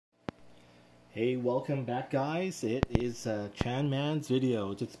Hey, welcome back, guys. It is Chan Man's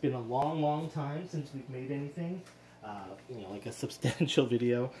videos. It's been a long time since we've made anything, like a substantial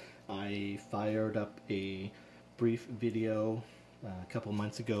video. I fired up a brief video a couple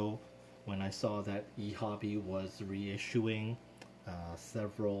months ago when I saw that eHobby was reissuing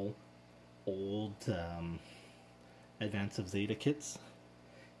several old Advance of Zeta kits,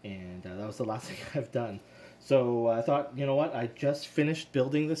 and that was the last thing I've done. So I thought, you know what, I just finished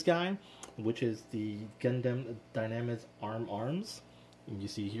building this guy, which is the Gundam Dynames arms. You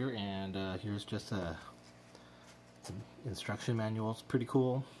see here, and here's just some instruction manual. It's pretty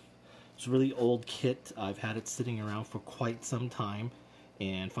cool. It's a really old kit. I've had it sitting around for quite some time,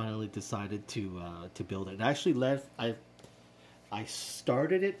 and finally decided to build it. Actually, I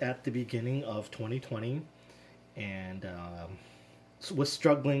started it at the beginning of 2020, and was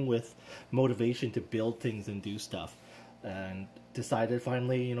struggling with motivation to build things and do stuff, and decided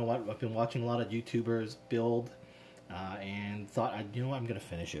finally, you know what, I've been watching a lot of YouTubers build, and thought, I'm gonna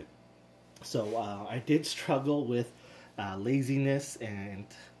finish it. So I did struggle with laziness and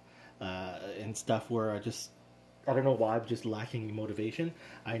stuff where I don't know why, I'm just lacking motivation.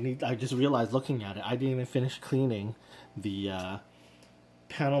 I just realized looking at it, I didn't even finish cleaning the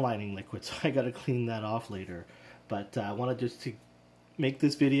panel lining liquid, so I gotta clean that off later. But I wanted just to make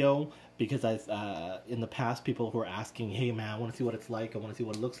this video because in the past people who are asking, hey man, I want to see what it's like, I want to see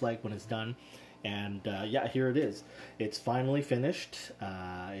what it looks like when it's done, and yeah, here it is. It's finally finished.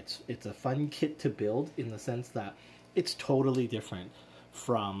 It's a fun kit to build in the sense that it's totally different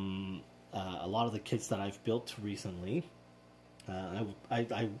from a lot of the kits that I've built recently.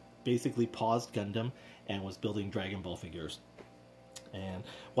 I basically paused Gundam and was building Dragon Ball figures. And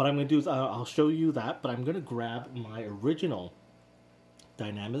what I'm going to do is I'll show you that, but I'm going to grab my original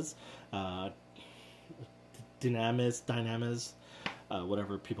Dynames,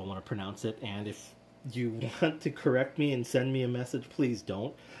 whatever people want to pronounce it. And if you want to correct me and send me a message, please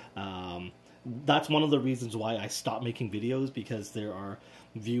don't. That's one of the reasons why I stopped making videos, because there are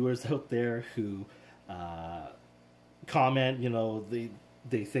viewers out there who comment,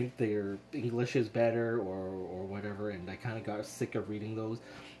 they think their English is better or whatever, and I kind of got sick of reading those.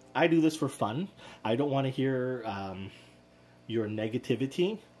 I do this for fun. I don't want to hear your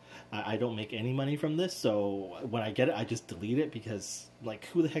negativity. I don't make any money from this, so when I get it, I just delete it, because, like,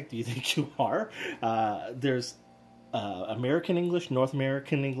 who the heck do you think you are? There's American English, North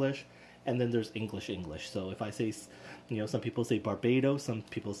American English, and then there's English. So if I say, some people say Barbados, some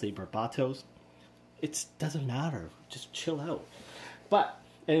people say Barbatos, it doesn't matter. Just chill out. But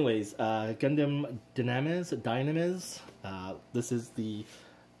anyways, Gundam Dynames. This is the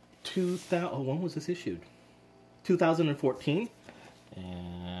when was this issued? 2014,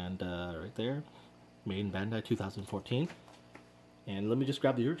 and right there, made in Bandai 2014. And let me just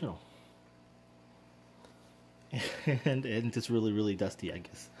grab the original. and it's really dusty, I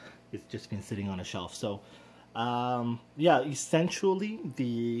guess. It's just been sitting on a shelf. So yeah, essentially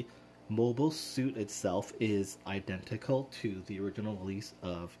the mobile suit itself is identical to the original release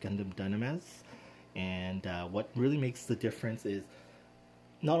of Gundam Dynames, and what really makes the difference is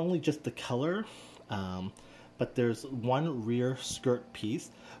not only just the color, but there's one rear skirt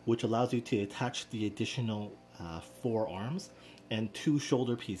piece which allows you to attach the additional 4 arms, and 2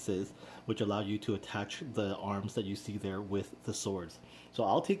 shoulder pieces which allow you to attach the arms that you see there with the swords. So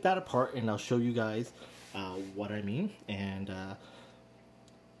I'll take that apart and I'll show you guys what I mean. And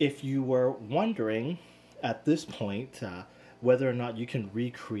if you were wondering at this point whether or not you can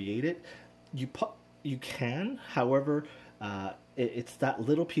recreate it, you can. However, it's that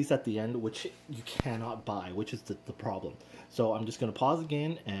little piece at the end which you cannot buy, which is the problem. So I'm just going to pause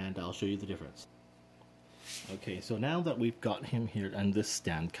again and I'll show you the difference. Okay, so now that we've got him here, and this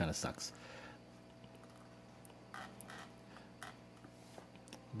stand kind of sucks.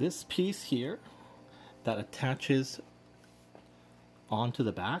 This piece here that attaches onto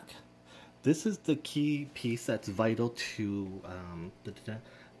the back, this is the key piece that's vital to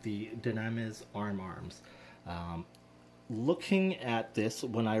the Dynames arms. Looking at this,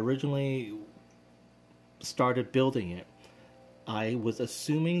 when I originally started building it, I was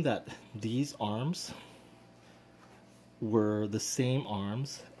assuming that these arms were the same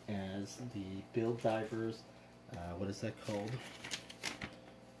arms as the Build Divers, what is that called?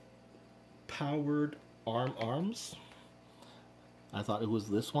 Powered arms. I thought it was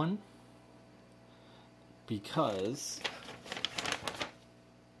this one, because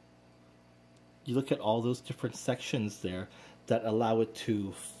you look at all those different sections there that allow it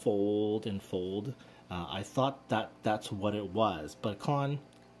to fold and fold. I thought that's what it was, but upon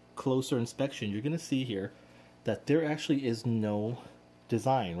closer inspection, you're going to see here that there actually is no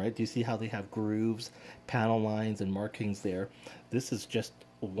design, right? Do you see how they have grooves, panel lines, and markings there? This is just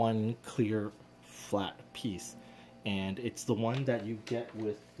one clear flat piece, and it's the one that you get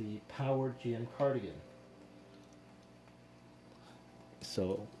with the Power GM cardigan.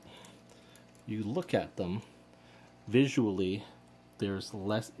 So you look at them visually, there's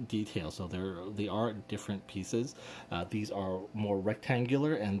less detail, so they are different pieces. These are more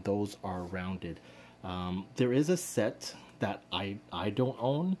rectangular and those are rounded. There is a set that I don't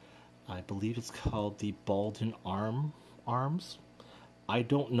own. I believe it's called the Baldwin arms. I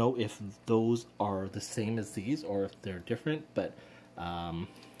don't know if those are the same as these or if they're different, but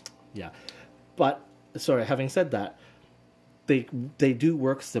yeah. But sorry, having said that, they do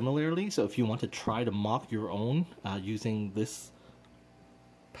work similarly. So if you want to try to mock your own using this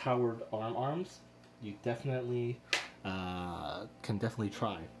powered arms, you definitely can definitely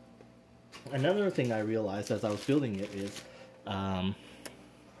try. Another thing I realized as I was building it is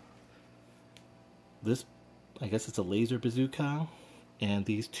this, I guess it's a laser bazooka, and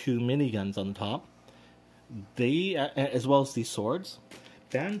these two miniguns on the top, they, as well as these swords,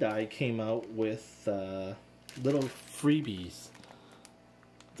 Bandai came out with little freebies,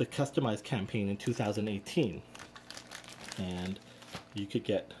 the customized campaign in 2018, and you could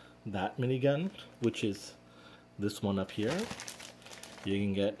get that minigun, which is this one up here. You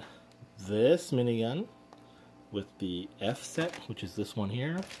can get this minigun with the F set, which is this one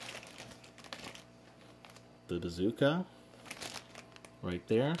here, the bazooka right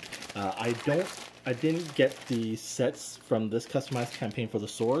there. I didn't get the sets from this customized campaign for the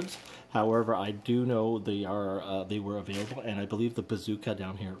swords. However, I do know they were available, and I believe the bazooka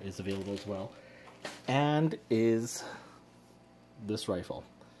down here is available as well, and is this rifle.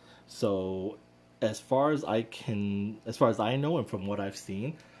 So as far as I know and from what I've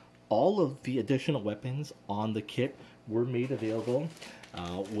seen, all of the additional weapons on the kit were made available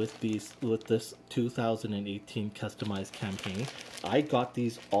with this 2018 customized campaign. I got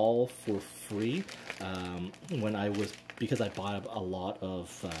these all for free because I bought a lot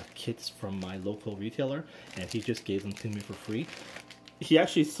of kits from my local retailer, and he just gave them to me for free. He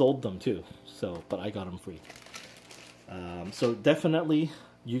actually sold them too, but I got them free. So definitely,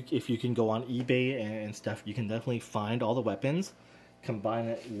 if you can go on eBay and stuff, you can definitely find all the weapons, combine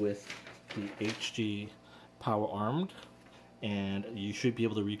it with the HG Power Armed, and you should be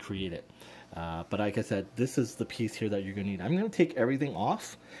able to recreate it. But like I said, this is the piece here that you're going to need. I'm going to take everything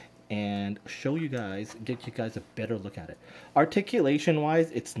off and show you guys, get you guys a better look at it. Articulation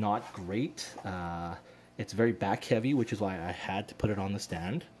wise, it's not great. It's very back heavy, which is why I had to put it on the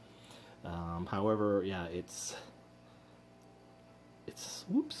stand. However, yeah, it's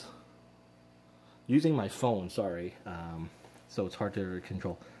whoops, using my phone, sorry, so it's hard to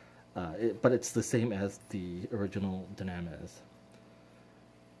control, but it's the same as the original Dynames.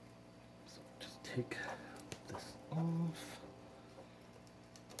 So just take this off.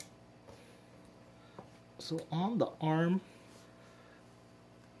 So on the arm,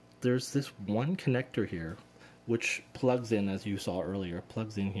 there's this one connector here which plugs in, as you saw earlier,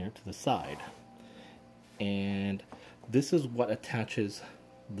 plugs in here to the side, and this is what attaches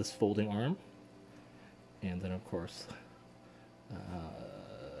this folding arm. And then of course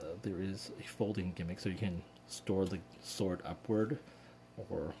there is a folding gimmick, so you can store the sword upward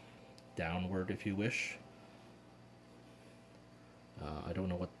or downward if you wish. I don't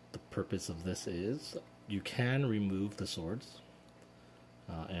know what the purpose of this is. You can remove the swords,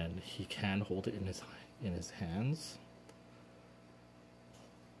 and he can hold it in his hands.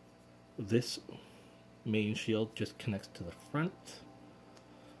 This main shield just connects to the front,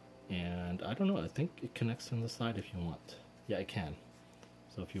 and I don't know, I think it connects on the side if you want. Yeah, it can.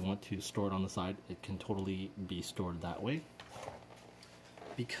 So if you want to store it on the side, it can totally be stored that way.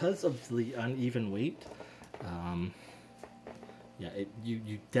 Because of the uneven weight, yeah,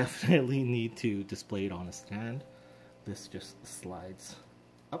 you definitely need to display it on a stand. This just slides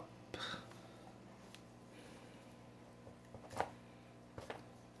up.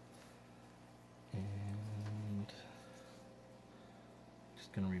 And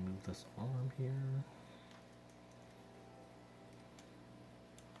just gonna remove this arm here.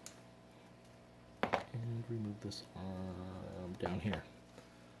 And remove this arm down here.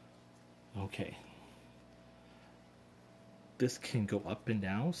 Okay. This can go up and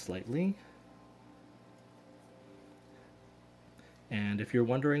down slightly. And if you're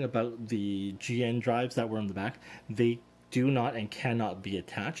wondering about the GN drives that were on the back, they do not and cannot be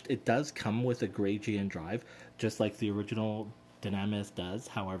attached. It does come with a gray GN drive, just like the original Dynames does.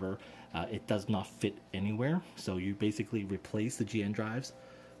 However, it does not fit anywhere. So you basically replace the GN drives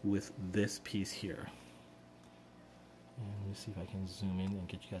with this piece here. And let me see if I can zoom in and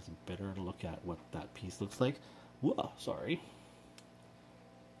get you guys a better look at what that piece looks like. Whoa, sorry.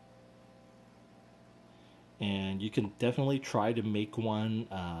 And you can definitely try to make one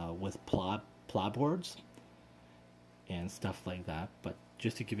with ply boards and stuff like that. But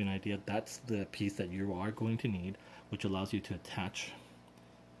just to give you an idea, that's the piece that you are going to need, which allows you to attach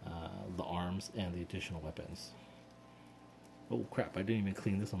the arms and the additional weapons. Oh crap, I didn't even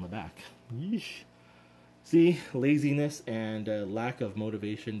clean this on the back. Yeesh. See, laziness and lack of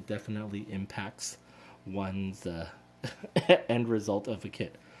motivation definitely impacts one's end result of a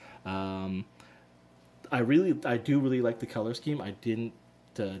kit. I do really like the color scheme. I didn't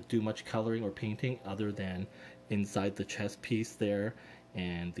do much coloring or painting other than inside the chest piece there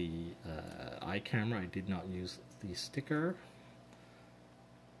and the eye camera. I did not use the sticker,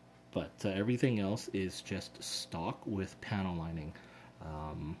 but everything else is just stock with panel lining.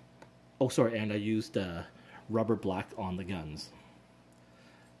 Oh, sorry, and I used rubber black on the guns.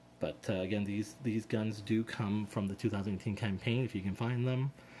 But again, these guns do come from the 2018 campaign, if you can find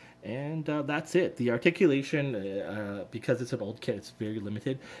them. And that's it. The articulation, because it's an old kit, it's very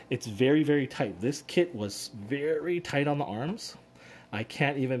limited. It's very, very tight. This kit was very tight on the arms. I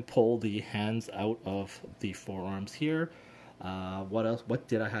can't even pull the hands out of the forearms here. What else? What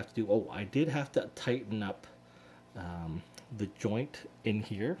did I have to do? Oh, I did have to tighten up the joint in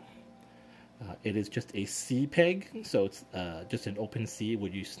here. It is just a C peg, so it's just an open C where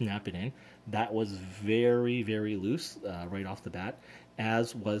you snap it in. That was very, very loose right off the bat,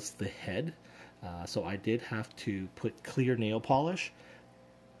 as was the head. So I did have to put clear nail polish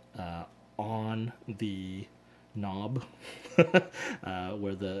on the knob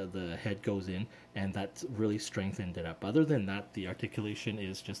where the head goes in, and that's really strengthened it up. Other than that, the articulation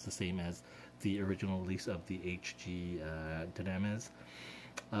is just the same as the original release of the HG Dynames.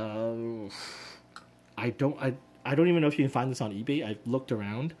 I don't even know if you can find this on eBay. I've looked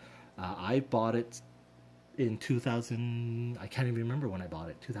around. I bought it in 2000. I can't even remember when I bought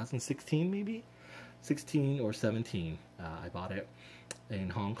it. 2016 maybe, 16 or 17. I bought it in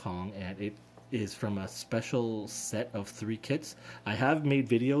Hong Kong, and it is from a special set of 3 kits. I have made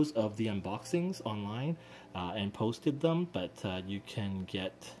videos of the unboxings online and posted them, but you can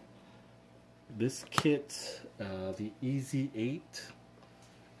get this kit, the Easy 8,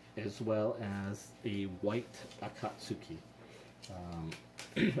 as well as a white Akatsuki.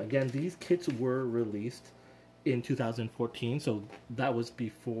 Again, these kits were released in 2014, so that was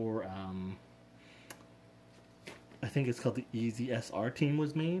before I think it's called the Easy SR team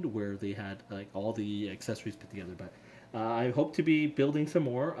was made, where they had like all the accessories put together. But I hope to be building some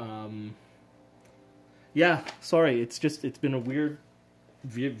more. Yeah, sorry, it's been a weird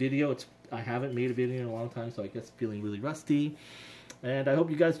video. I haven't made a video in a long time, so I guess feeling really rusty. And I hope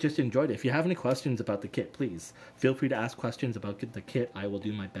you guys just enjoyed it. If you have any questions about the kit, please feel free to ask questions about the kit. I will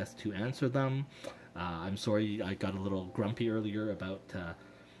do my best to answer them. I'm sorry I got a little grumpy earlier about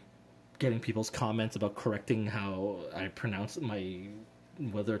getting people's comments about correcting how I pronounce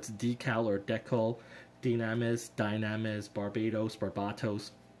whether it's decal or decal, Dynames,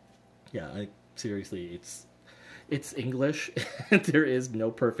 Barbados. Yeah, seriously, it's English. There is no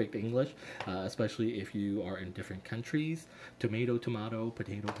perfect English, especially if you are in different countries. Tomato,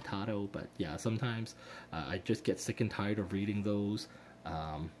 potato. But yeah, sometimes I just get sick and tired of reading those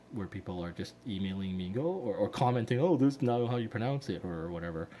where people are just emailing me or commenting, oh, this is not how you pronounce it, or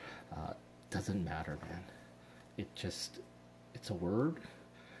whatever. Doesn't matter, man. It's a word.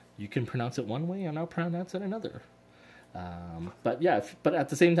 You can pronounce it one way and I'll pronounce it another. But yeah, but at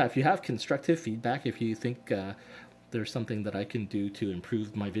the same time, if you have constructive feedback, if you think there's something that I can do to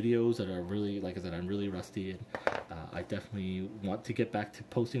improve my videos that are really, like I said, I'm really rusty, and I definitely want to get back to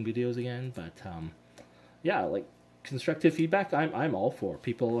posting videos again. But yeah, like constructive feedback, I'm all for.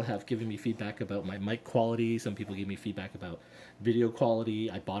 People have given me feedback about my mic quality. Some people give me feedback about video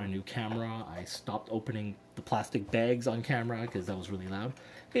quality. I bought a new camera. I stopped opening the plastic bags on camera because that was really loud.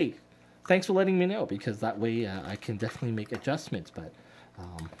 Hey, thanks for letting me know, because that way I can definitely make adjustments. But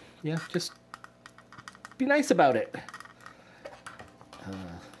yeah, just be nice about it.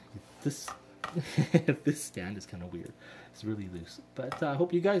 This this stand is kind of weird. It's really loose. But I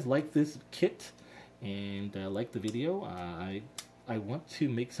hope you guys like this kit and like the video. I want to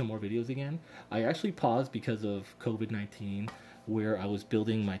make some more videos again. I actually paused because of COVID-19, where I was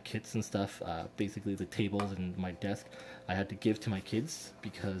building my kits and stuff. Basically the tables and my desk I had to give to my kids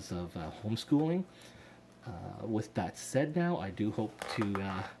because of homeschooling. With that said, now I do hope to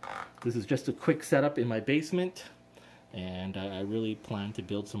this is just a quick setup in my basement, and I really plan to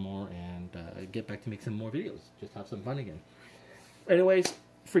build some more and get back to make some more videos, just have some fun again. Anyways,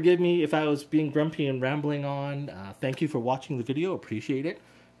 forgive me if I was being grumpy and rambling on. Thank you for watching the video. Appreciate it.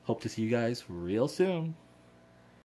 Hope to see you guys real soon.